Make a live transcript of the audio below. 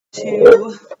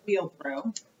to wheel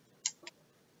throw.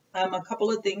 A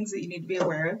couple of things that you need to be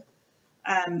aware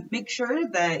of. Make sure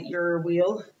that your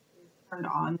wheel is turned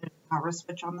on. There's a power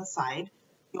switch on the side.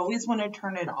 You always want to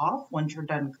turn it off once you're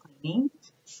done cleaning.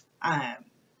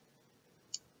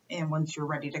 And once you're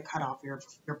ready to cut off your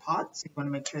pots, you want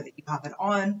to make sure that you have it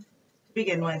on to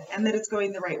begin with and that it's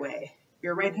going the right way. If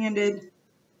you're right-handed, it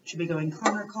should be going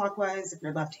counterclockwise. If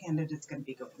you're left-handed, it's going to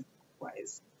be going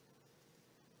clockwise.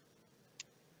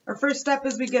 Our first step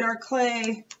is we get our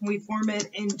clay, we form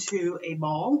it into a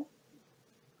ball.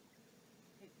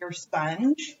 Take your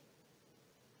sponge,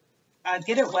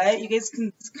 get it wet. You guys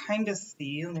can kind of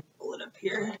see, let me pull it up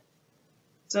here.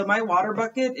 So my water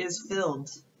bucket is filled.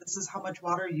 This is how much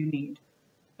water you need.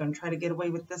 Don't try to get away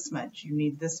with this much. You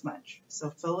need this much. So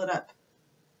fill it up.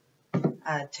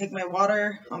 Take my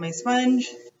water on my sponge,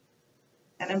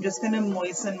 and I'm just going to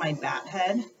moisten my bat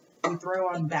head. We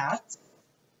throw on bats,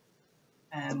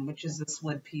 which is this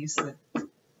wood piece that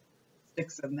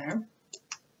sticks in there. I'm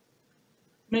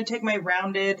going to take my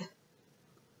rounded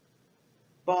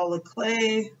ball of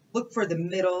clay, look for the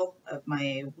middle of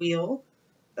my wheel.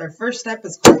 Our first step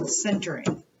is called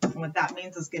centering. And what that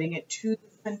means is getting it to the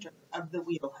center of the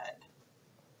wheel head.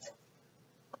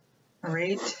 All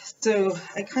right, so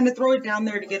I kind of throw it down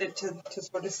there to get it to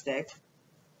sort of stick.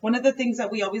 One of the things that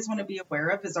we always want to be aware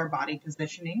of is our body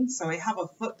positioning. So I have a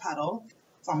foot pedal.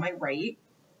 It's on my right.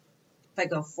 If I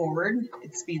go forward,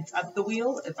 it speeds up the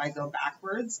wheel. If I go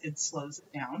backwards, it slows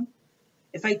it down.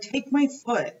 If I take my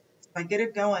foot, if I get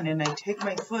it going and I take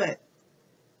my foot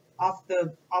off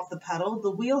the pedal,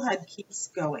 the wheel head keeps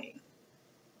going.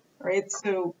 All right,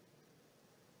 so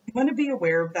you want to be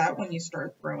aware of that when you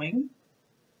start throwing.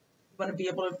 You want to be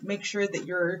able to make sure that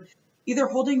you're either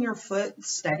holding your foot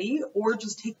steady or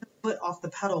just take the foot off the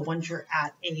pedal once you're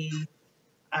at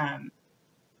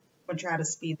a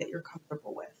speed that you're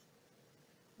comfortable with.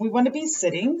 We want to be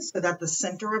sitting so that the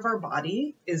center of our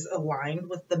body is aligned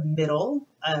with the middle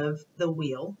of the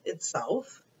wheel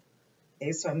itself.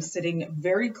 Okay, so I'm sitting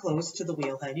very close to the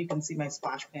wheel head. You can see my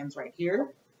splash pans right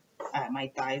here.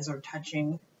 My thighs are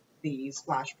touching the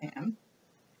splash pan.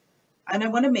 And I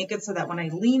want to make it so that when I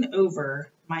lean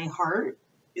over, my heart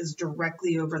is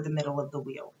directly over the middle of the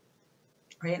wheel.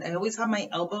 Right? I always have my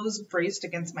elbows braced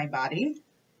against my body.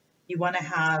 You want to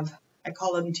have, I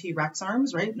call them T-Rex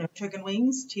arms, right? No chicken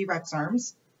wings, T-Rex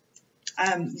arms.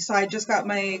 So I just got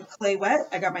my clay wet.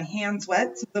 I got my hands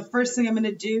wet. So the first thing I'm going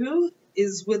to do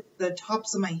is with the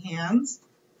tops of my hands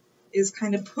is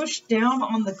kind of push down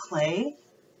on the clay.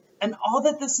 And all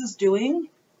that this is doing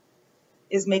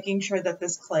is making sure that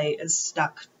this clay is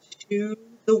stuck to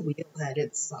the wheel head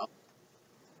itself.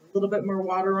 A little bit more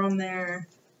water on there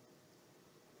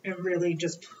and really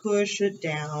just push it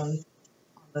down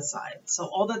on the side. So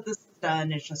all that this has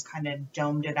done is just kind of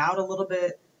domed it out a little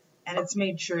bit, and it's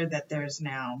made sure that there's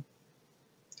now,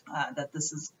 that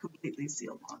this is completely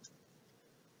sealed on.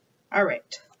 All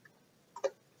right.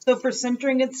 So for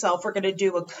centering itself, we're going to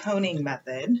do a coning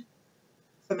method.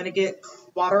 So I'm going to get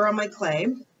water on my clay.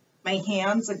 My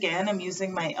hands, again, I'm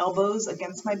using my elbows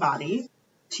against my body.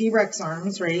 T-Rex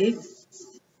arms, right?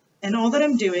 And all that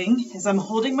I'm doing is I'm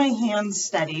holding my hands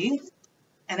steady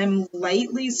and I'm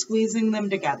lightly squeezing them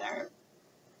together.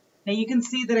 Now you can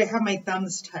see that I have my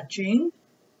thumbs touching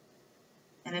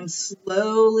and I'm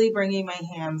slowly bringing my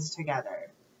hands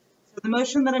together. So the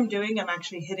motion that I'm doing, I'm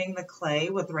actually hitting the clay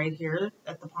with right here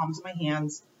at the palms of my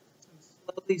hands. So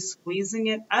I'm slowly squeezing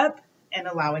it up and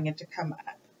allowing it to come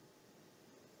up.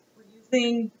 We're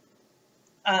using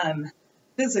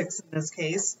physics in this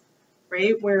case,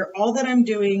 right? Where all that I'm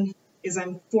doing is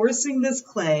I'm forcing this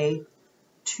clay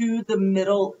to the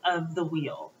middle of the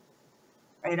wheel,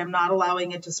 right? I'm not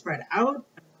allowing it to spread out.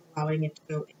 I'm not allowing it to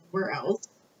go anywhere else.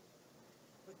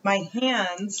 With my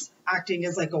hands acting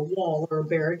as like a wall or a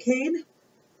barricade,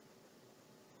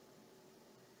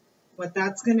 what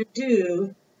that's going to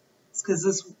do is because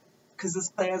this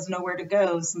clay has nowhere to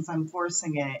go since I'm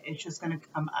forcing it, it's just going to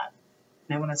come up.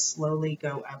 And I want to slowly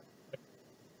go up.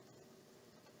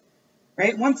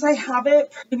 Right? Once I have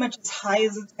it pretty much as high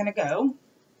as it's going to go,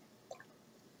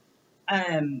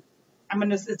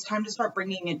 it's time to start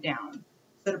bringing it down.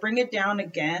 So to bring it down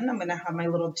again, I'm going to have my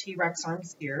little T-Rex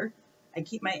arms here. I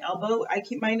keep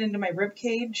mine into my rib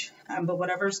cage, but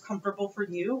whatever's comfortable for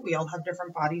you. We all have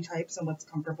different body types and what's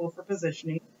comfortable for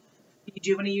positioning. You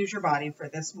do want to use your body for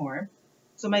this more.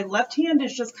 So my left hand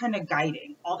is just kind of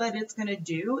guiding. All that it's going to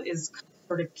do is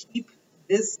sort of keep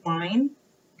this line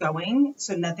going,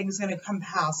 so nothing's going to come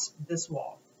past this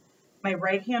wall. My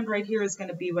right hand right here is going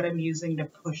to be what I'm using to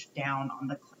push down on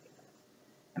the clay.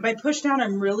 And by push down,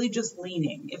 I'm really just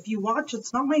leaning. If you watch,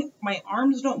 it's not my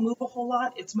arms don't move a whole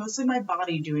lot. It's mostly my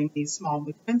body doing these small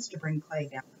movements to bring clay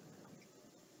down.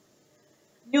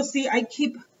 You'll see I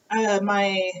keep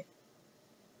my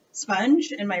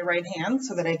sponge in my right hand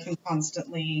so that I can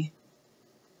constantly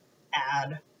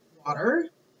add water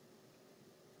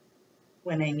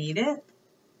when I need it.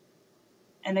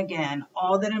 And again,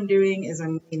 all that I'm doing is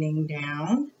I'm leaning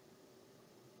down.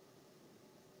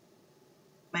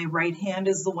 My right hand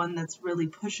is the one that's really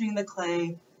pushing the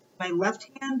clay. My left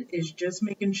hand is just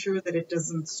making sure that it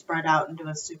doesn't spread out into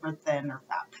a super thin or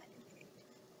fat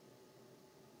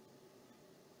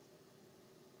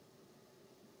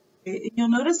pancake. You'll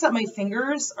notice that my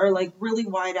fingers are like really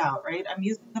wide out, right? I'm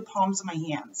using the palms of my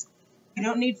hands. You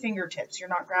don't need fingertips. You're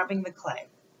not grabbing the clay.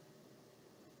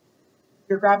 If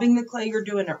you're grabbing the clay, you're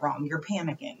doing it wrong. You're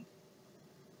panicking.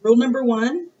 Rule number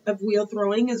 1 of wheel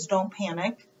throwing is don't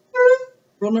panic.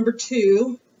 Rule number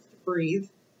 2 is to breathe.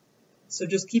 So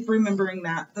just keep remembering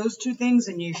that. Those 2 things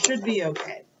and you should be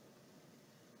okay.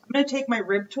 I'm going to take my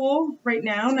rib tool right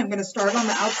now and I'm going to start on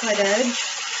the outside edge.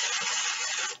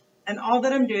 And all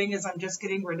that I'm doing is I'm just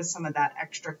getting rid of some of that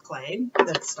extra clay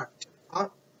that's stuck to the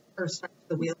top or stuck to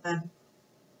the wheel head.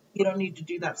 You don't need to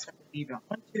do that stuff if you don't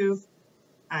want to.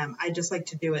 I just like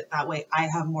to do it that way. I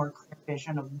have more clear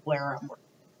vision of where I'm working.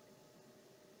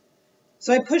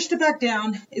 So I pushed it back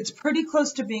down. It's pretty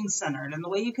close to being centered. And the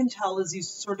way you can tell is you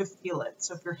sort of feel it.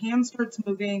 So if your hand starts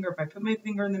moving or if I put my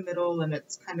finger in the middle and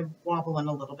it's kind of wobbling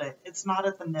a little bit, it's not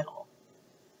at the middle.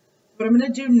 What I'm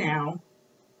going to do now,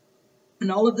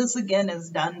 and all of this again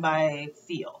is done by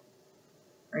feel,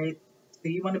 right? So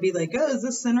you want to be like, oh, is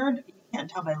this centered? You can't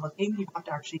tell by looking. You have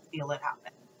to actually feel it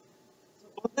happen. So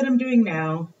all that I'm doing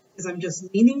now is I'm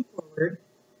just leaning forward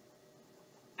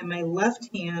and my left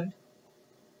hand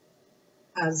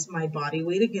has my body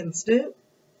weight against it.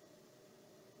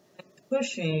 I'm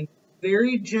pushing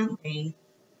very gently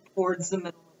towards the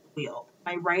middle of the wheel.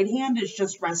 My right hand is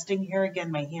just resting here.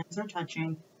 Again, my hands are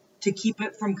touching to keep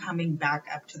it from coming back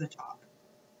up to the top.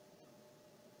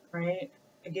 Right?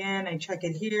 Again, I check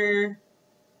it here,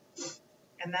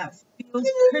 and that feels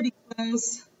pretty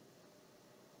close.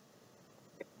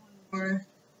 One more.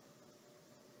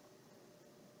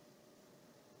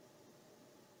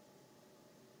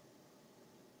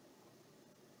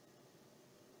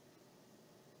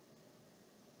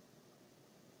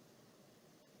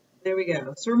 There we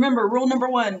go. So remember, rule number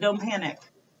 1, don't panic.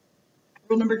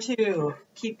 Rule number 2,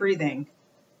 keep breathing.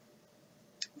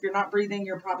 If you're not breathing,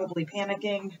 you're probably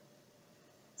panicking.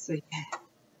 So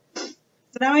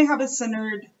now I have a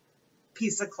centered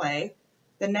piece of clay.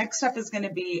 The next step is going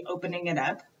to be opening it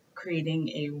up, creating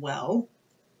a well.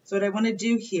 So what I want to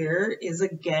do here is,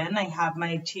 again, I have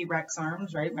my T-Rex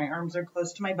arms, right? My arms are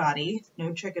close to my body,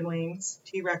 no chicken wings,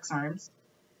 T-Rex arms.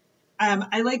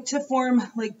 I like to form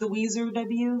like the Weezer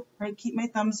W, right? Keep my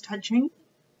thumbs touching.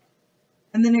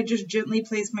 And then I just gently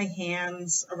place my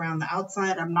hands around the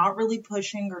outside. I'm not really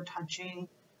pushing or touching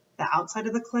the outside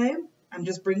of the clay. I'm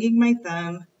just bringing my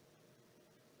thumb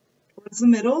towards the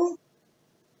middle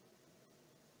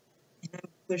and I'm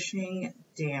pushing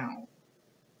down.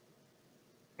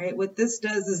 All right, what this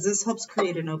does is this helps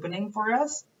create an opening for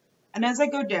us. And as I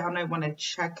go down, I want to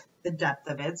check the depth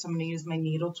of it. So I'm going to use my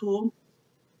needle tool.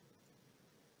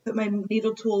 Put my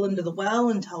needle tool into the well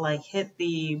until I hit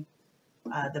the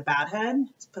bat head.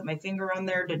 Just put my finger on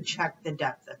there to check the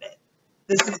depth of it.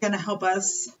 This is going to help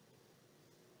us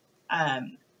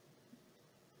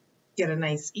get a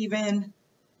nice even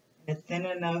and a thin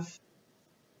enough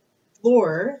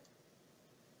floor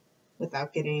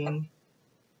without getting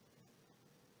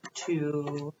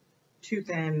too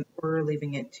thin or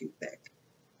leaving it too thick.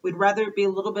 We'd rather it be a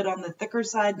little bit on the thicker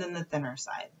side than the thinner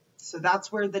side. So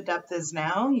that's where the depth is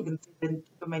now. You can see the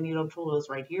tip of my needle tool is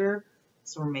right here.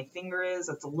 So where my finger is,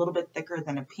 that's a little bit thicker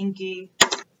than a pinky.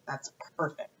 That's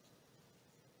perfect.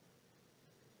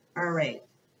 All right.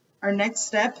 Our next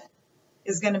step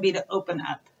is going to be to open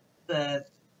up the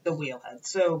wheel head.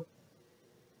 So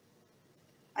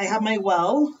I have my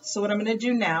well. So what I'm going to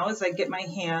do now is I get my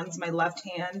hands. My left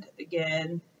hand,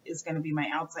 again, is going to be my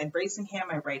outside bracing hand.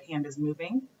 My right hand is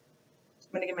moving. So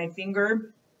I'm going to get my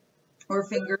finger or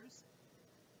fingers.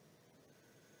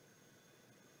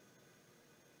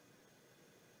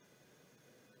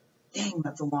 Dang,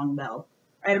 that's a long bell. All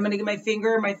right, I'm going to get my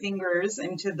fingers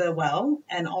into the well,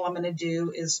 and all I'm going to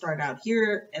do is start out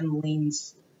here and lean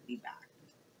slowly back.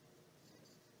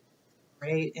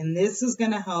 Right, and this is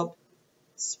going to help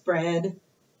spread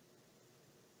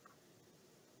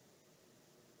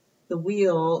the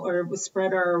wheel or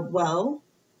spread our well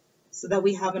so that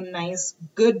we have a nice,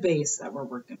 good base that we're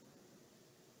working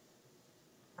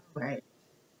with. Right.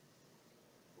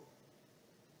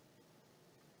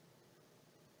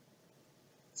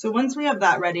 So once we have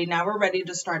that ready, now we're ready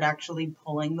to start actually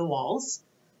pulling the walls.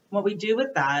 What we do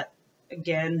with that,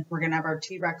 again, we're going to have our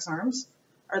T-Rex arms.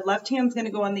 Our left hand's going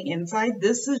to go on the inside.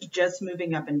 This is just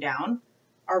moving up and down.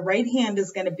 Our right hand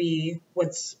is going to be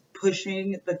what's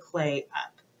pushing the clay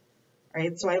up. All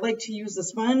right, so I like to use the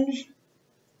sponge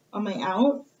on my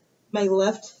out. My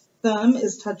left thumb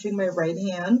is touching my right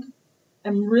hand.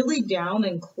 I'm really down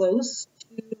and close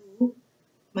to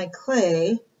my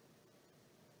clay.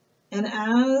 And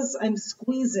as I'm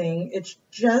squeezing, it's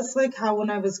just like how when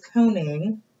I was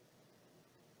coning,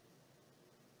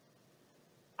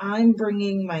 I'm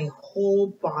bringing my whole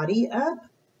body up.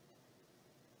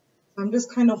 I'm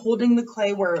just kind of holding the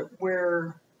clay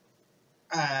where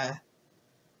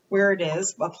it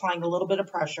is, applying a little bit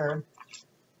of pressure,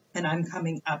 and I'm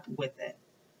coming up with it.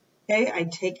 Okay, I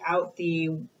take out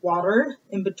the water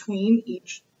in between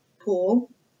each pull.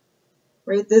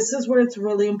 Right, this is where it's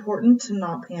really important to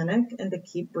not panic and to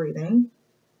keep breathing.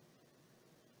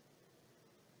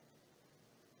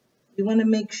 You want to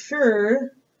make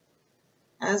sure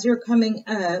as you're coming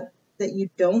up that you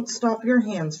don't stop your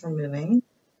hands from moving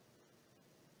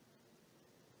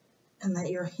and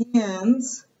that your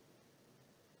hands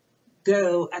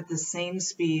go at the same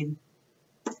speed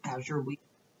as your wheel.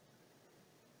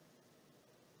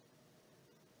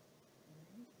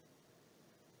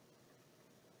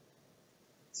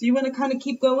 So you want to kind of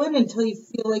keep going until you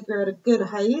feel like you're at a good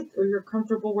height or you're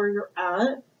comfortable where you're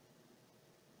at.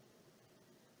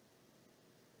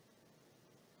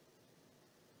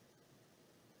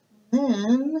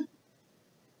 Then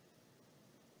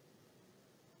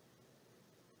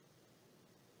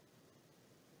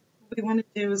what we want to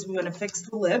do is we want to fix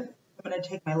the lip. I'm going to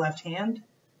take my left hand,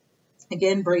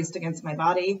 again braced against my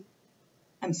body.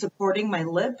 I'm supporting my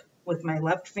lip with my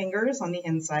left fingers on the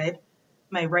inside.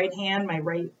 My right hand, my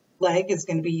right leg is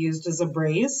going to be used as a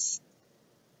brace.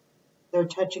 They're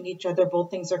touching each other.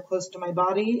 Both things are close to my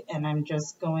body, and I'm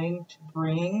just going to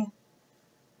bring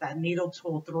that needle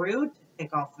tool through to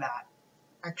take off that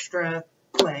extra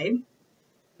clay.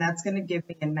 That's going to give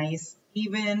me a nice,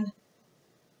 even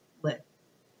lip.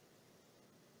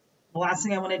 The last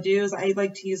thing I want to do is I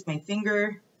like to use my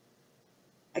finger.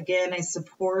 Again, I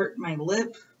support my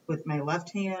lip with my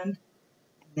left hand.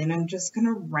 Then I'm just going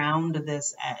to round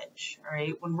this edge, all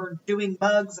right? When we're doing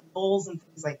mugs and bowls and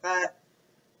things like that,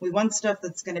 we want stuff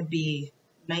that's going to be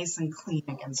nice and clean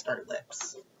against our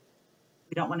lips.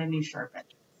 We don't want any sharp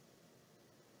edges.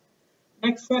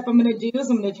 Next step I'm going to do is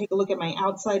I'm going to take a look at my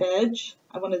outside edge.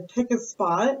 I want to pick a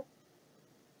spot.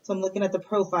 So I'm looking at the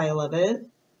profile of it.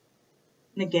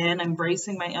 And again, I'm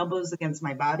bracing my elbows against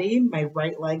my body. My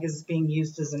right leg is being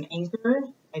used as an anchor.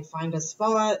 I find a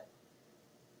spot.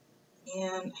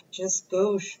 And I just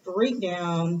go straight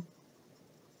down,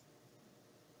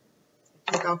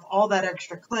 take off all that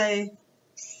extra clay.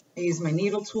 I use my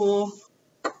needle tool,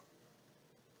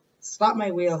 stop my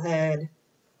wheel head,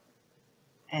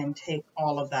 and take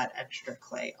all of that extra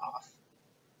clay off.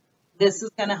 This is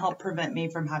going to help prevent me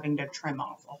from having to trim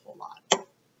off a whole lot.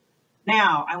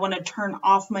 Now, I want to turn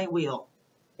off my wheel.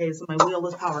 Okay, so my wheel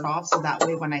is powered off, so that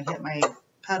way when I hit my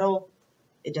pedal,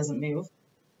 it doesn't move.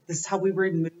 This is how we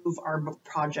remove our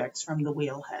projects from the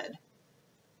wheel head.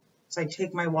 So I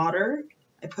take my water,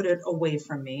 I put it away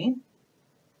from me.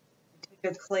 I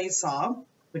take a clay saw,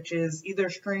 which is either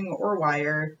string or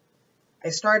wire. I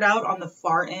start out on the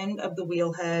far end of the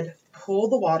wheel head, pull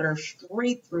the water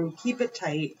straight through, keep it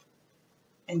tight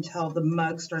until the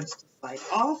mug starts to slide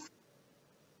off.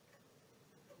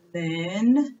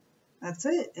 Then that's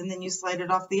it. And then you slide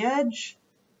it off the edge,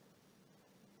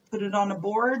 put it on a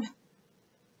board,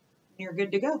 you're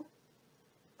good to go.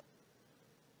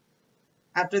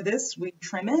 After this, we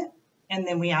trim it, and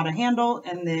then we add a handle,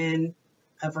 and then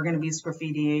if we're going to be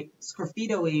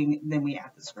sgraffitoing, then we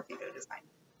add the sgraffito design.